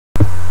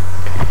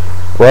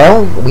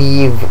Well,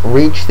 we've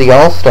reached the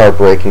All-Star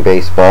break in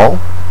baseball.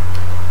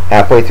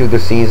 Halfway through the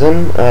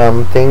season,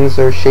 things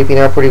are shaping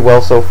out pretty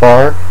well so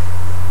far.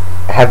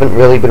 I haven't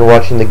really been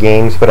watching the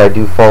games, but I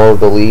do follow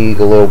the league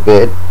a little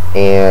bit.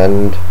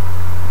 And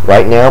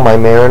right now, my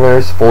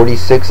Mariners,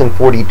 46 and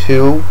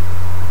 42,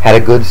 had a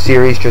good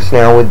series just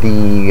now with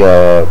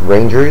the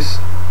Rangers.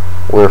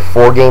 We're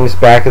 4 games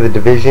back of the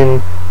division,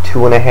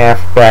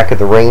 2.5 back of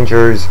the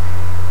Rangers.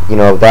 You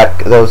know,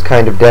 those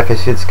kind of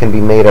deficits can be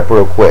made up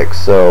real quick,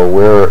 so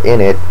we're in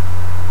it.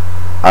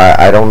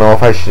 I don't know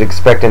if I should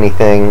expect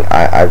anything.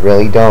 I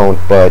really don't,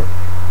 but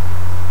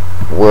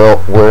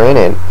we're in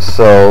it,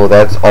 so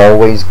that's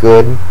always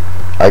good.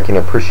 I can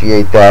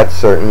appreciate that,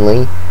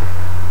 certainly.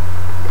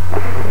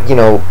 You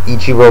know,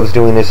 Ichiro's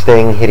doing this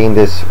thing, hitting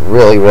this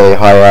really, really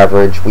high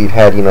average. We've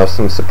had, you know,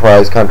 some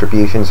surprise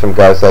contributions from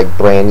guys like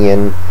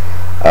Branyan,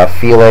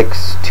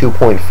 Felix,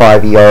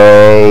 2.5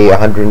 ERA,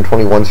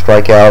 121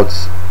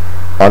 strikeouts,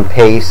 on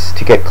pace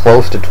to get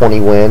close to 20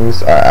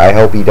 wins. I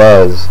hope he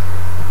does.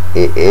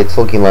 It's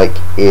looking like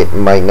it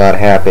might not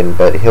happen,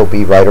 but he'll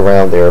be right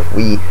around there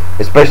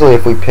especially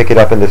if we pick it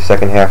up in the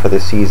second half of the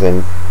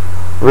season.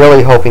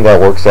 Really hoping that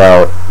works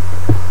out.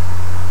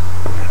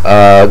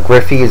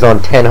 Griffey is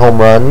on 10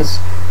 home runs,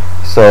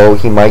 so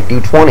he might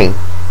do 20.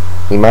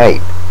 He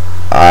might.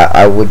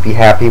 I would be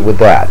happy with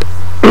that.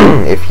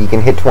 If he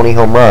can hit 20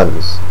 home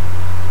runs,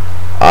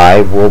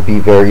 I will be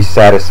very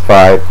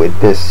satisfied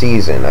with this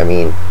season. I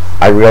mean,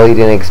 I really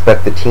didn't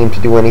expect the team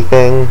to do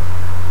anything,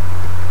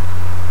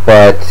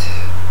 but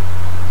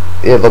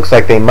it looks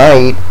like they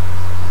might.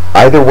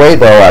 Either way,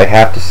 though, I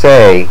have to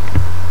say,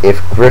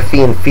 if Griffey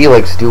and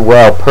Felix do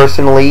well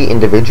personally,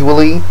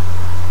 individually,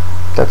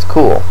 that's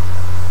cool.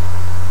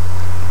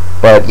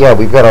 But yeah,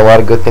 we've got a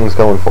lot of good things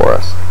going for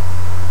us.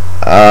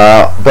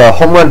 The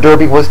home run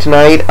derby was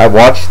tonight. I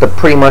watched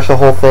pretty much the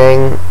whole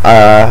thing.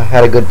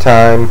 Had a good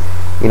time.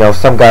 You know,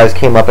 some guys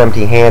came up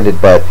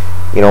empty-handed, but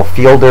you know,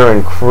 Fielder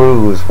and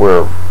Cruz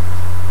were,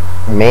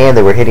 man,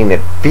 they were hitting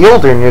it.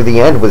 Fielder near the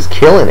end was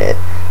killing it.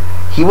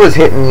 He was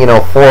hitting, you know,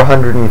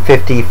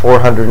 450,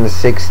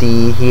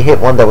 460. He hit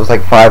one that was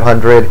like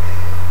 500.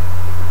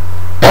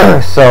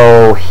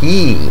 So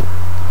he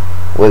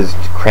was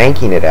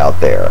cranking it out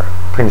there,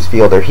 Prince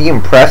Fielder. He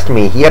impressed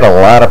me. He had a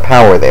lot of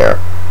power there.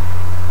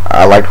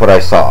 I liked what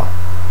I saw.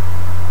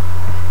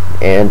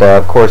 And,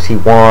 of course, he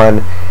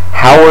won.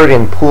 Howard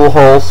and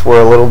Pujols were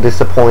a little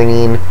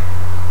disappointing.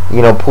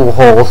 You know,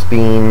 Pujols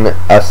being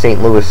a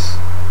St. Louis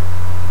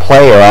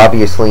player,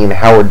 obviously, and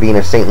Howard being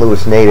a St.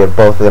 Louis native,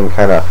 both of them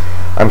kind of,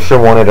 I'm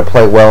sure, wanted to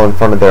play well in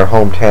front of their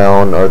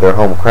hometown or their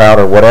home crowd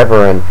or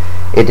whatever, and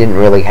it didn't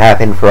really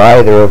happen for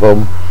either of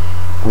them.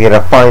 We had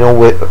a final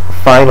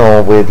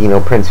with you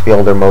know, Prince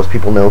Fielder. Most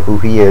people know who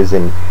he is,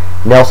 and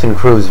Nelson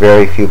Cruz,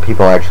 very few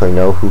people actually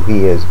know who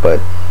he is, but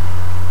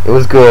it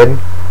was good.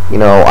 You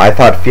know, I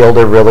thought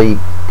Fielder really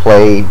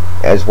played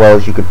as well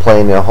as you could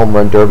play in a home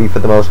run derby for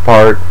the most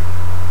part.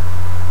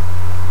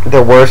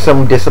 There were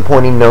some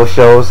disappointing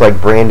no-shows, like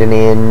Brandon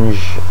Inge.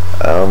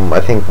 I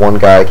think one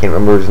guy, I can't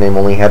remember his name,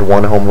 only had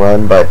 1 home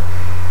run, but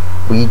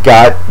we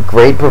got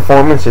great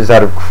performances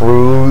out of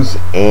Cruz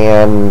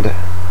and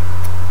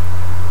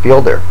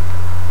Fielder.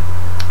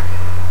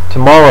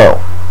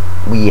 Tomorrow,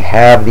 we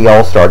have the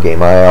All-Star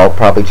game. I'll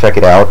probably check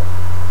it out.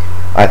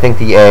 I think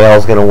the AL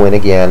is going to win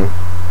again.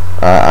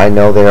 I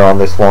know they're on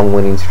this long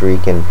winning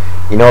streak, and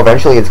you know,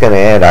 eventually it's going to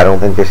end. I don't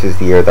think this is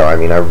the year, though. I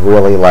mean, I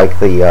really like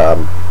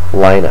the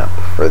lineup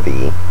for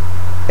the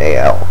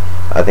AL.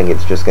 I think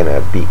it's just going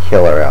to be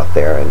killer out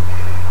there, and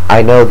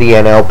I know the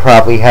NL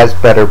probably has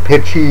better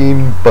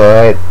pitching,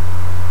 but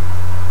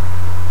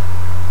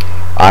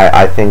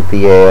I think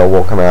the AL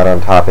will come out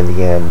on top in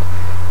the end.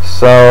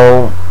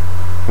 So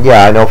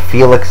yeah, I know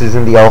Felix is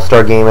in the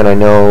All-Star game, and I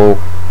know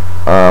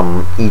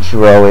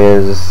Ichiro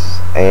is,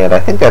 and I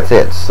think that's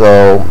it.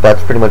 So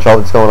that's pretty much all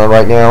that's going on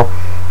right now.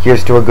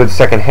 Here's to a good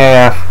second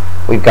half.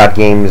 We've got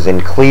games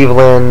in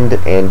Cleveland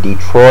and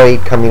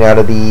Detroit coming out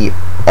of the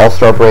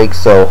All-Star break,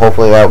 so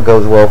hopefully that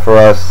goes well for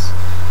us.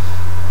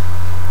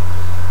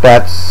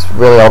 That's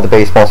really all the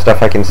baseball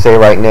stuff I can say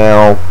right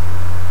now.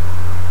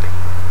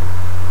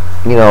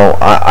 You know,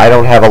 I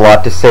don't have a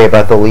lot to say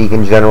about the league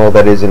in general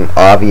that isn't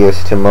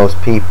obvious to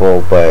most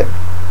people, but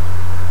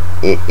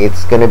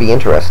it's going to be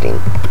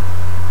interesting.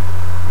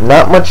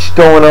 Not much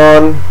going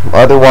on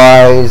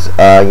otherwise.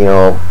 You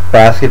know,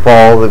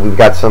 basketball, we've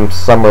got some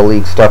summer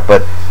league stuff,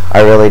 but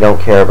I really don't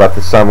care about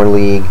the summer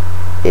league.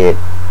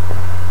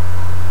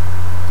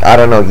 I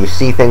don't know, you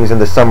see things in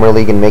the summer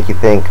league and make you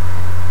think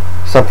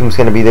something's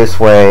going to be this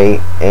way,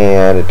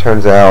 and it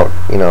turns out,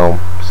 you know,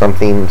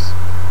 something's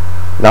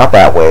not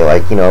that way.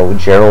 Like, you know,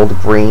 Gerald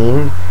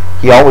Green,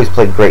 he always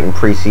played great in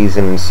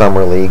preseason and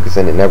summer leagues,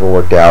 and it never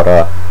worked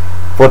out.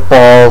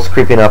 Football's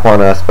creeping up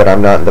on us, but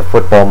I'm not in the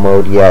football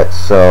mode yet,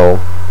 so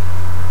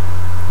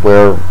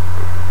we're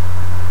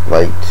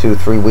like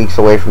 2-3 weeks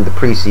away from the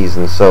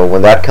preseason, so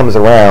when that comes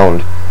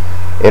around,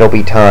 it'll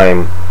be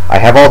time. I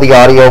have all the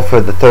audio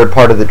for the third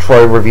part of the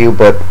Troy review,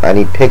 but I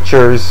need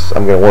pictures.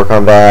 I'm going to work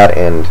on that,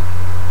 and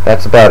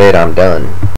that's about it. I'm done.